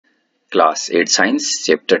Class 8 Science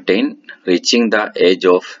Chapter 10 Reaching the Age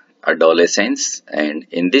of Adolescence, and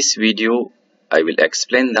in this video I will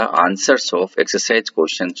explain the answers of exercise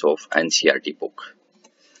questions of NCERT book.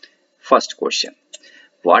 First question: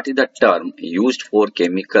 what is the term used for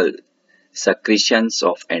chemical secretions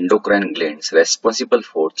of endocrine glands responsible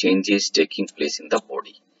for changes taking place in the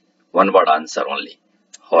body? One word answer only: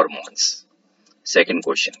 hormones. Second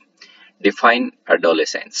question: define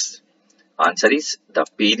adolescence. Answer is the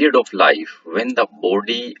period of life when the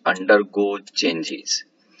body undergoes changes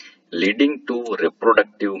leading to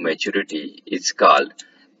reproductive maturity is called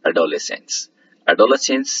adolescence.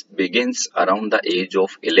 Adolescence begins around the age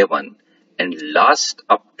of 11 and lasts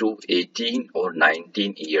up to 18 or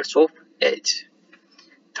 19 years of age.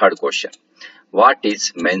 Third question: what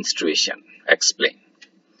is menstruation? Explain.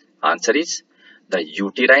 Answer is the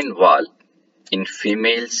uterine wall in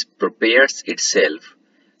females prepares itself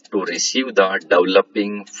to receive the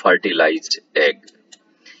developing fertilized egg.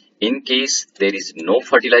 In case there is no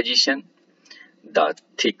fertilization, the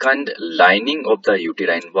thickened lining of the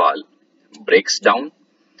uterine wall breaks down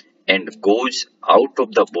and goes out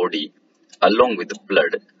of the body along with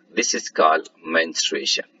blood. This is called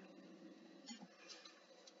menstruation.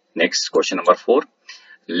 Next, question number 4.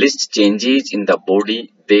 List changes in the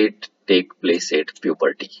body that take place at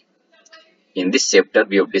puberty. In this chapter,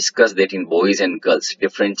 we have discussed that in boys and girls,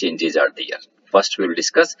 different changes are there. First, we will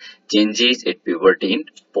discuss changes at puberty in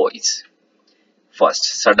boys. First,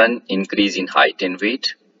 sudden increase in height and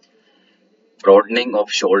weight, broadening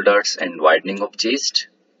of shoulders and widening of chest,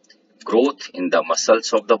 growth in the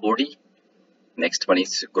muscles of the body. Next one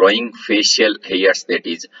is growing facial hairs, that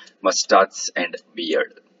is mustache and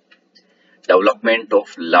beard. Development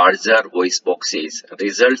of larger voice boxes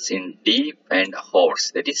results in deep and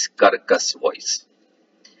hoarse, that is carcass voice.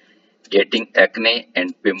 Getting acne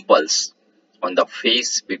and pimples on the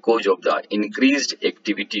face because of the increased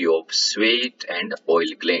activity of sweat and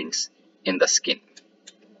oil glands in the skin.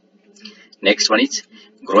 Next one is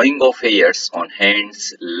growing of hairs on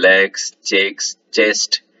hands, legs, cheeks,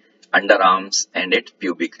 chest, underarms and at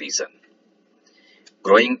pubic region.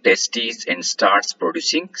 Growing testes and starts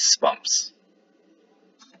producing sperms.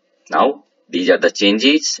 Now, these are the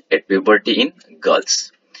changes at puberty in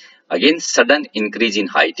girls. Again, sudden increase in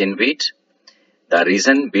height and weight. The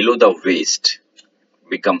region below the waist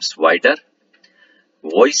becomes wider.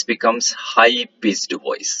 Voice becomes high-pitched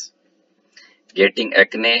voice. Getting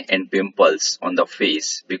acne and pimples on the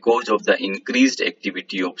face because of the increased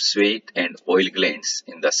activity of sweat and oil glands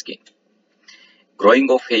in the skin. Growing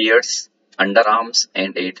of hairs, underarms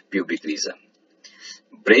and at pubic region.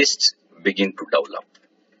 Breasts begin to develop.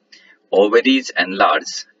 Ovaries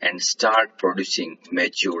enlarge and start producing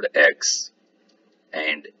matured eggs.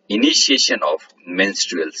 And initiation of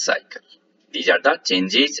menstrual cycle. These are the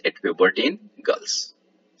changes at puberty in girls.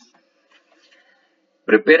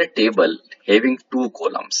 Prepare a table having 2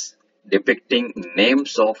 columns depicting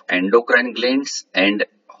names of endocrine glands and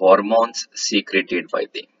hormones secreted by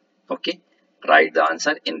them. Okay, write the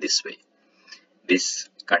answer in this way. This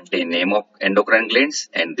contain name of endocrine glands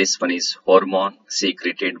and this one is hormone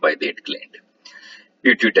secreted by that gland.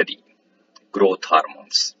 Pituitary, growth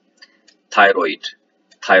hormones. Thyroid,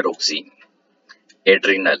 thyroxine.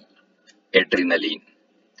 Adrenal, adrenaline.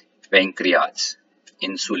 Pancreas,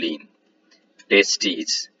 insulin.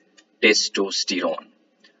 Testes, testosterone.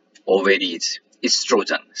 Ovaries,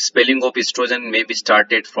 estrogen. Spelling of estrogen may be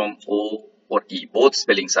started from O or E. Both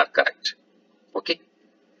spellings are correct. Okay.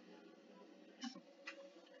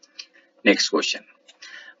 Next question.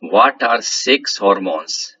 What are sex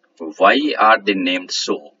hormones? Why are they named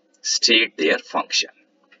so? State their function.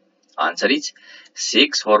 Answer is,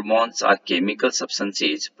 sex hormones are chemical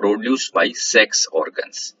substances produced by sex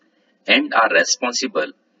organs and are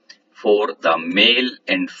responsible for the male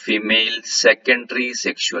and female secondary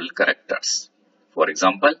sexual characters. For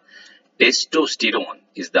example, testosterone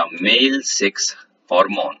is the male sex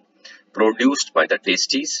hormone produced by the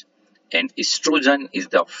testes, and estrogen is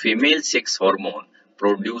the female sex hormone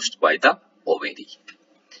produced by the ovary.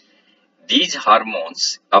 These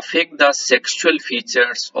hormones affect the sexual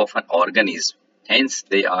features of an organism, hence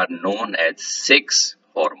they are known as sex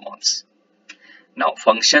hormones. Now,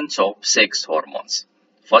 functions of sex hormones.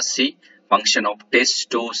 First, see function of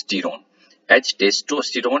testosterone. As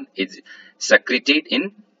testosterone is secreted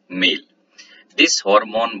in male, this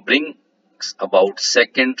hormone brings about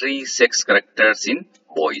secondary sex characters in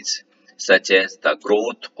boys, such as the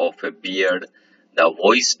growth of a beard, the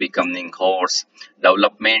voice becoming hoarse,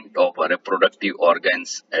 development of reproductive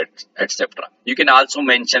organs, etc. You can also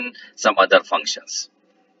mention some other functions.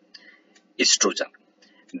 Estrogen.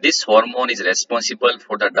 This hormone is responsible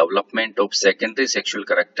for the development of secondary sexual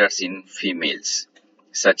characters in females,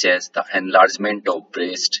 such as the enlargement of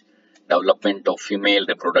breast, development of female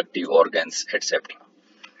reproductive organs, etc.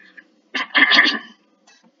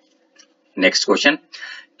 Next question.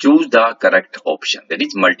 Choose the correct option. That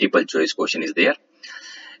is multiple choice question is there.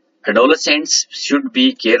 Adolescents should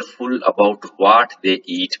be careful about what they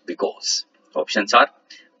eat because options are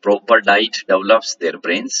proper diet develops their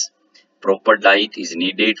brains, proper diet is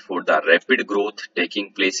needed for the rapid growth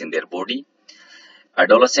taking place in their body,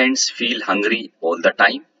 adolescents feel hungry all the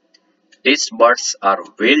time, taste buds are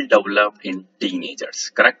well developed in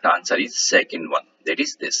teenagers. Correct answer is second one. That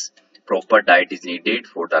is this. Proper diet is needed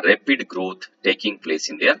for the rapid growth taking place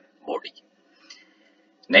in their body.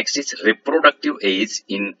 Next is reproductive age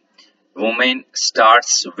in women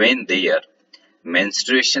starts when their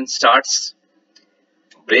menstruation starts,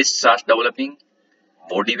 breast starts developing,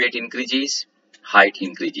 body weight increases, height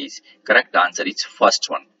increases. Correct answer is first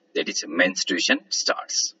one. That is menstruation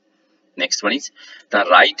starts. Next one is the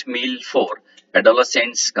right meal for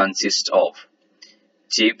adolescents consists of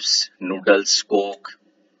chips, noodles, coke,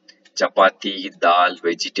 chapati, dal,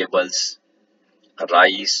 vegetables,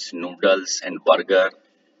 rice, noodles and burger,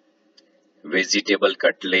 vegetable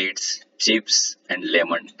cutlets, chips and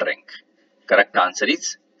lemon drink. Correct answer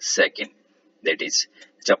is second. That is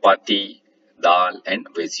chapati, dal and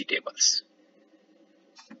vegetables.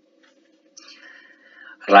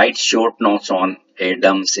 Write short notes on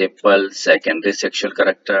Adam's apple, secondary sexual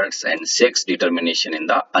characters and sex determination in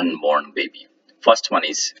the unborn baby. First one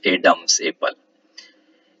is Adam's apple.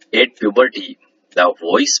 At puberty, the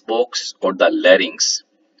voice box or the larynx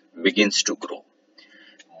begins to grow.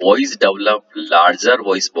 Boys develop larger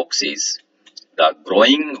voice boxes. The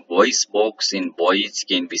growing voice box in boys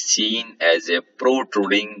can be seen as a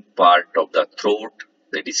protruding part of the throat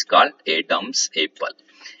that is called Adam's apple.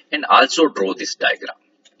 And also draw this diagram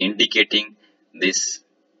indicating this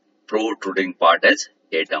protruding part as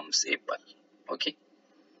Adam's apple. Okay.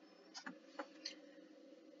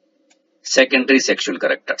 Secondary sexual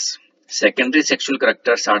characters. Secondary sexual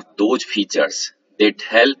characters are those features that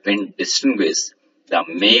help in distinguish the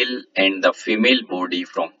male and the female body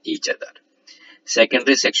from each other.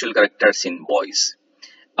 Secondary sexual characters in boys: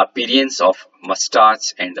 appearance of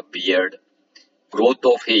mustache and beard, growth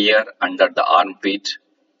of hair under the armpit,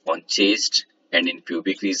 on chest and in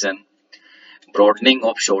pubic region, broadening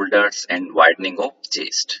of shoulders and widening of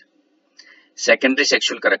chest. Secondary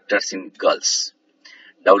sexual characters in girls: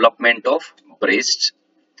 development of breast,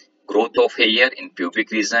 growth of hair in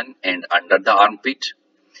pubic region and under the armpit.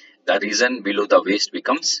 The region below the waist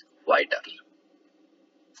becomes wider.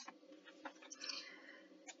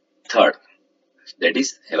 Third, that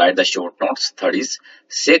is, write the short notes. Third is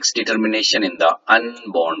sex determination in the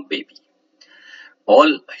unborn baby.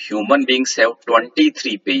 All human beings have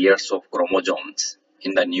 23 pairs of chromosomes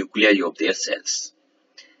in the nuclei of their cells.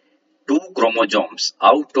 2 chromosomes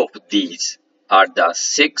out of these are the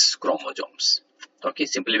sex chromosomes. Okay,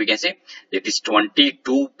 simply we can say it is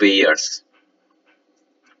 22 pairs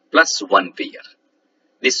plus 1 pair.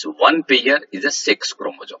 This 1 pair is a sex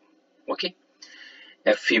chromosome. Okay.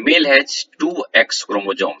 A female has 2 X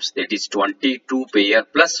chromosomes, that is 22 pair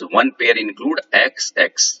plus 1 pair include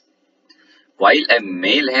XX. While a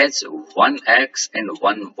male has 1 X and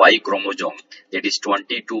 1 Y chromosome, that is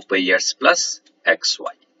 22 pairs plus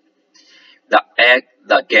XY.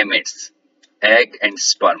 The gametes, egg and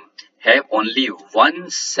sperm, have only one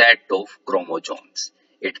set of chromosomes.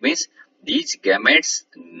 It means these gametes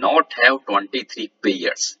not have 23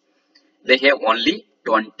 pairs. They have only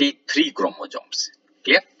 23 chromosomes.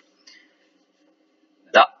 Clear?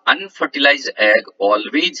 The unfertilized egg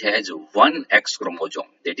always has 1 X chromosome,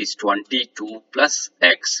 that is 22 plus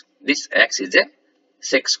X. This X is a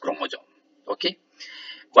sex chromosome. Okay?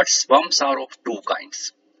 But sperms are of 2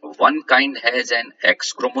 kinds. One kind has an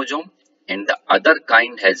X chromosome and the other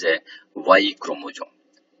kind has a Y chromosome.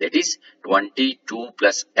 That is 22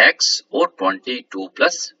 plus X or 22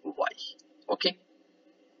 plus Y. Okay?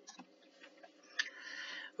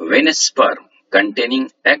 When a sperm containing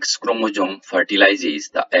X chromosome fertilizes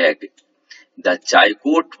the egg, the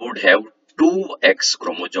zygote would have 2 X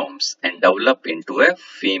chromosomes and develop into a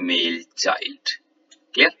female child.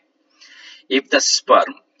 Clear? If the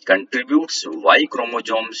sperm contributes Y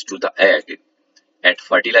chromosomes to the egg at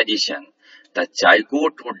fertilization, the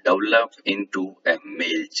zygote would develop into a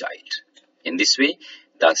male child. In this way,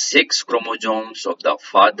 the sex chromosomes of the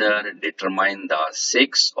father determine the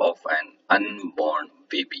sex of an unborn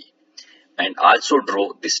baby. And also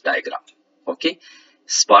draw this diagram. Okay,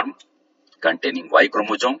 sperm containing Y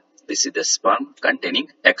chromosome. This is the sperm containing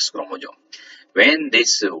X chromosome. When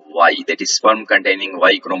this Y, that is sperm containing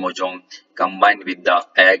Y chromosome, combined with the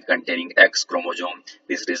egg containing X chromosome,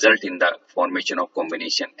 this result in the formation of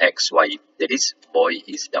combination XY, that is boy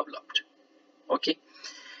is developed. Okay.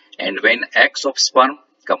 And when X of sperm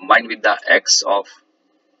combined with the X of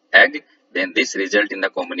egg, then this result in the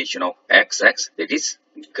combination of XX, that is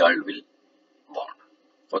girl will born.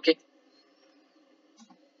 Okay.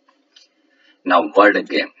 Now word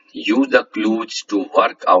game. Use the clues to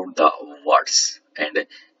work out the words, and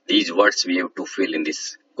these words we have to fill in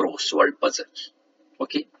this crossword puzzle.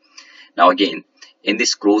 Okay. Now again, in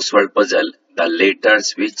this crossword puzzle, the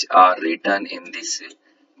letters which are written in this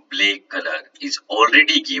black color is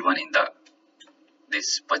already given in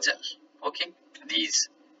this puzzle. Okay. These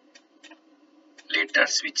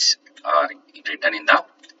letters which are written in the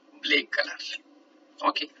black color.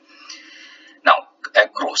 Okay. Now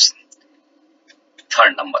across.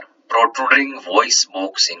 Third number, protruding voice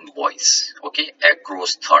box in boys. Okay,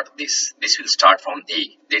 across third. This will start from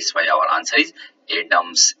A. That's why our answer is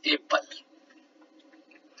Adam's apple.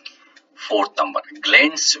 Fourth number,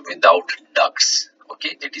 glands without ducts.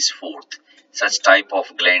 Okay, that is fourth. Such type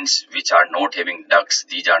of glands which are not having ducts,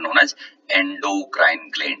 these are known as endocrine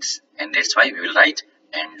glands, and that's why we will write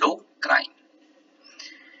endocrine.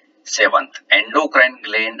 Seventh, endocrine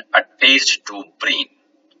gland attached to brain.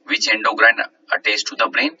 Which endocrine attached to the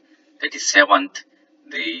brain? That is seventh.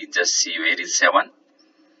 They just see where is 7.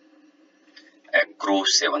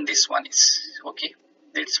 Across 7, this one is. Okay.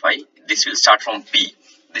 That's why this will start from P.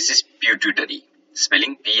 This is pituitary.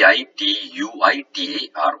 Spelling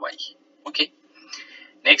Pituitary. Okay.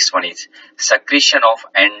 Next one is secretion of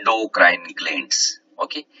endocrine glands.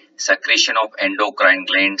 Okay. Secretion of endocrine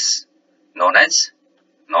glands known as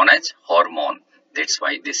hormone. That's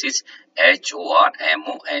why this is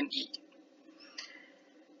HORMONE.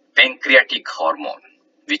 Pancreatic hormone.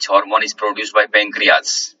 Which hormone is produced by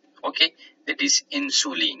pancreas? Okay, that is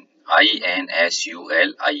insulin.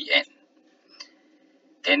 INSULIN.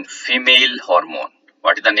 Then female hormone.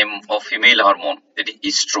 What is the name of female hormone? That is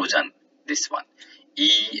estrogen. This one.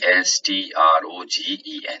 ESTROGEN.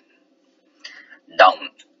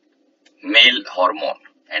 Down. Male hormone.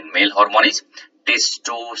 And male hormone is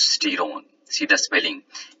testosterone. See the spelling.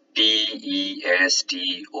 TESTOSTERONE.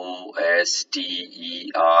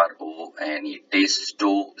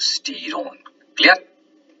 Testosterone. Clear?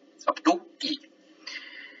 Up to E.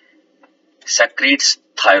 Secretes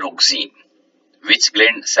thyroxine. Which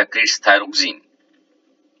gland secretes thyroxine?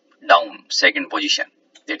 Down. Second position.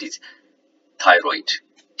 That is thyroid.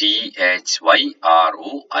 THYROID.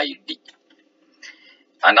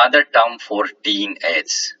 Another term for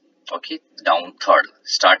teenage. Okay, down third,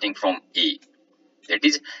 starting from A. That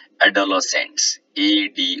is adolescence.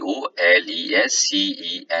 ADOLESCENC.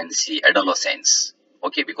 Adolescence.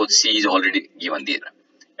 Okay, because C is already given there.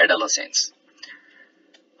 Adolescence.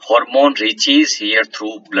 Hormone reaches here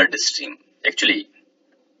through bloodstream. Actually,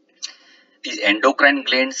 these endocrine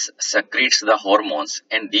glands secretes the hormones,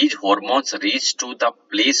 and these hormones reach to the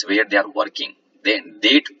place where they are working. Then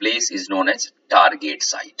that place is known as target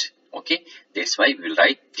site. Okay, that's why we will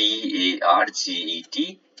write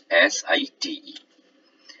TARGETSITE.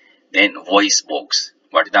 Then voice box.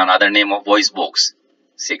 What is the another name of voice box?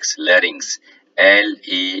 6. Larynx.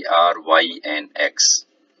 LARYNX.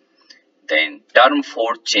 Then term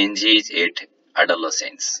for changes at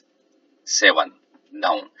adolescence. 7.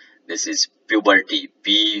 Down. This is puberty.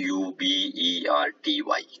 PUBERTY.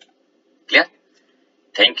 Clear?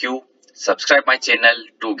 Thank you. Subscribe my channel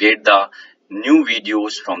to get the new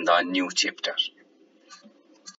videos from the new chapter.